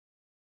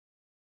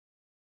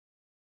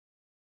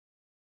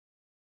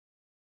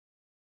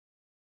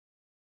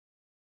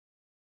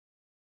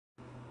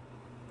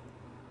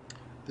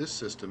This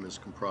system is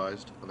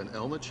comprised of an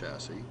ELMA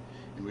chassis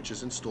in which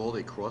is installed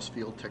a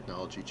cross-field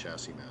technology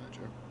chassis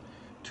manager,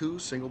 2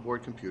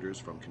 single-board computers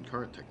from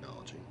Concurrent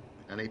Technology,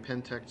 and a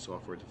Pentec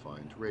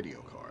software-defined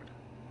radio card.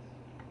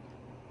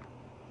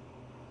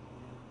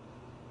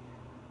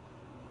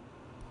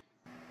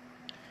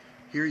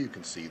 Here you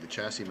can see the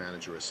chassis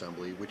manager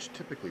assembly, which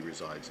typically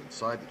resides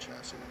inside the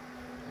chassis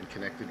and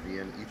connected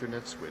via an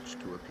Ethernet switch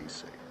to a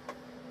PC.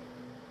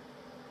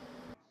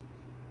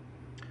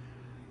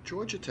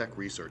 Georgia Tech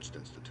Research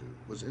Institute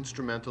was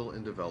instrumental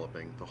in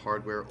developing the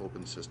Hardware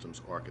Open Systems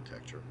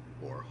Architecture,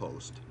 or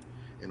HOST,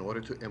 in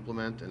order to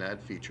implement and add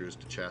features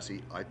to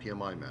chassis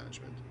IPMI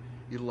management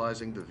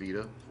utilizing the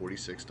VITA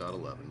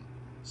 46.11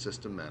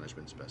 System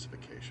Management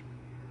Specification.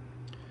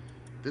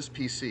 This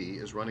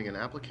PC is running an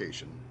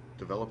application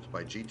developed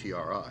by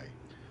GTRI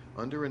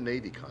under a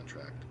Navy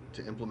contract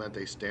to implement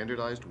a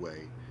standardized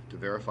way to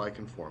verify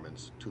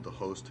conformance to the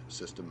host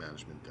system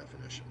management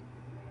definition.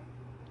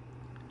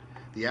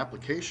 The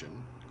application,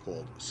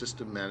 called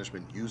System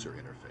Management User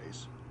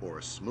Interface,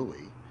 or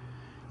SMUI,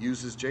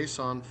 uses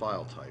JSON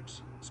file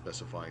types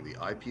specifying the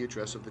IP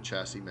address of the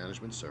chassis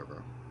management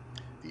server,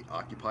 the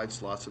occupied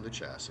slots of the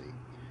chassis,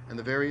 and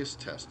the various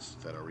tests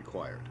that are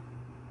required.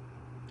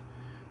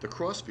 The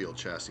Crossfield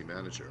Chassis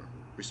Manager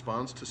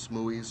responds to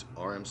SMUI's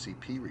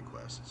RMCP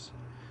requests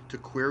to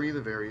query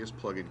the various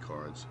plugin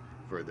cards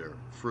for their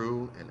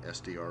FRU and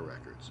SDR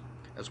records,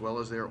 as well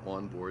as their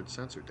onboard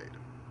sensor data.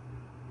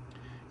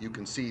 You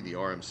can see the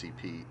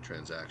RMCP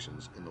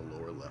transactions in the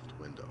lower left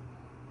window.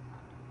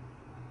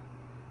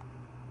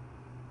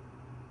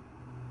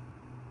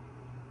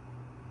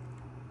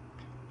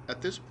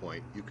 At this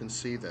point, you can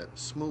see that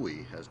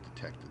SMUI has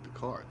detected the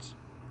cards.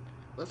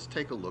 Let's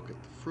take a look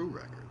at the FRU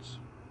records.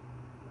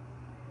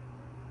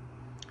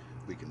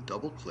 We can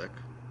double-click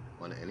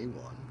on any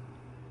one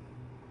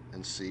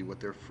and see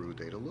what their FRU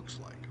data looks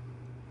like.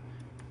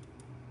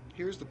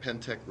 Here's the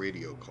Pentec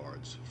radio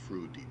card's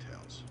FRU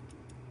details.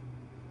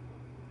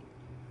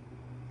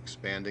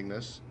 Expanding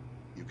this,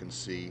 you can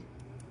see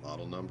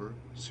model number,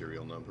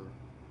 serial number,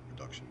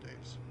 production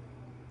dates.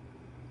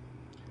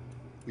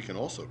 We can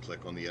also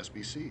click on the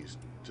SBCs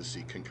to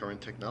see Concurrent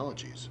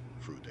Technologies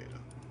FRU data.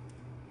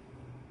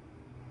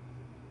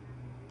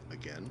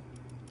 Again,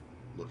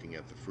 looking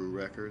at the FRU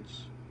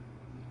records,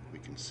 we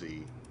can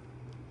see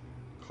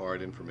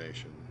card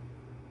information,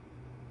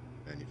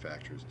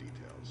 manufacturer's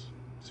details,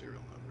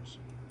 serial numbers.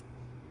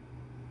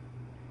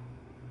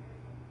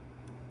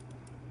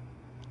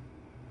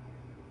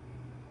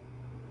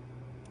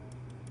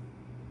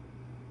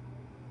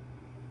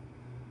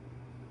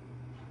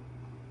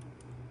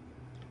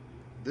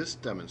 This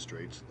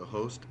demonstrates the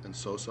host and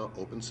SOSA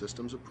open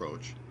systems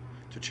approach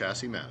to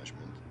chassis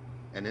management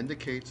and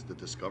indicates the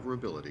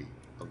discoverability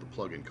of the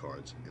plugin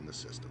cards in the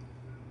system.